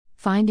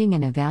Finding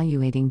and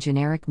evaluating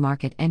generic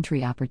market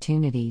entry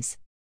opportunities.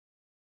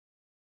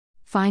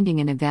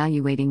 Finding and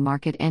evaluating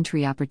market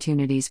entry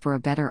opportunities for a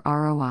better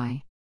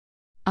ROI.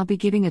 I'll be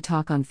giving a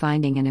talk on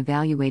finding and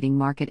evaluating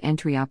market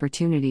entry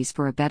opportunities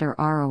for a better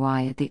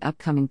ROI at the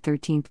upcoming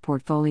 13th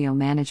Portfolio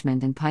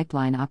Management and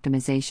Pipeline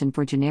Optimization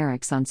for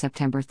Generics on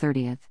September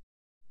 30th.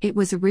 It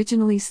was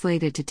originally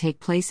slated to take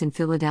place in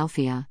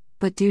Philadelphia,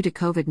 but due to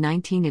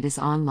COVID-19 it is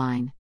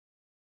online.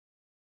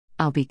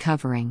 I'll be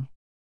covering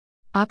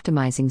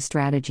optimizing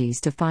strategies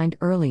to find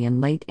early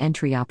and late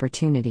entry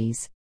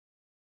opportunities,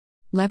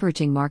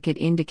 leveraging market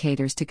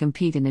indicators to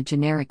compete in a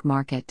generic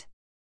market,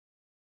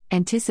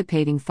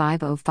 anticipating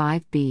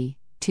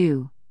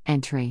 505(b)(2)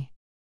 entry,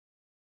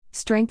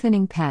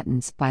 strengthening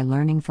patents by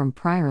learning from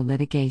prior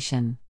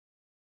litigation.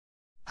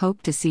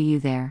 Hope to see you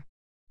there.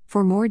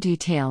 For more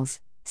details,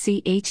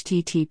 see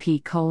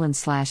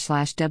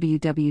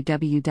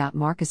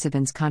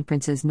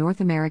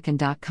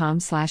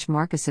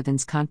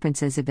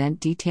http://www.marcusevansconferencesnorthamerican.com/marcusevansconferences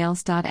event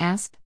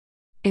details.asp.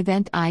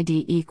 Event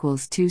ID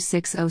equals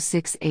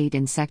 26068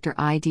 and sector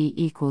ID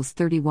equals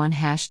 31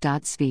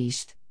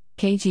 #.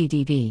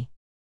 KGDB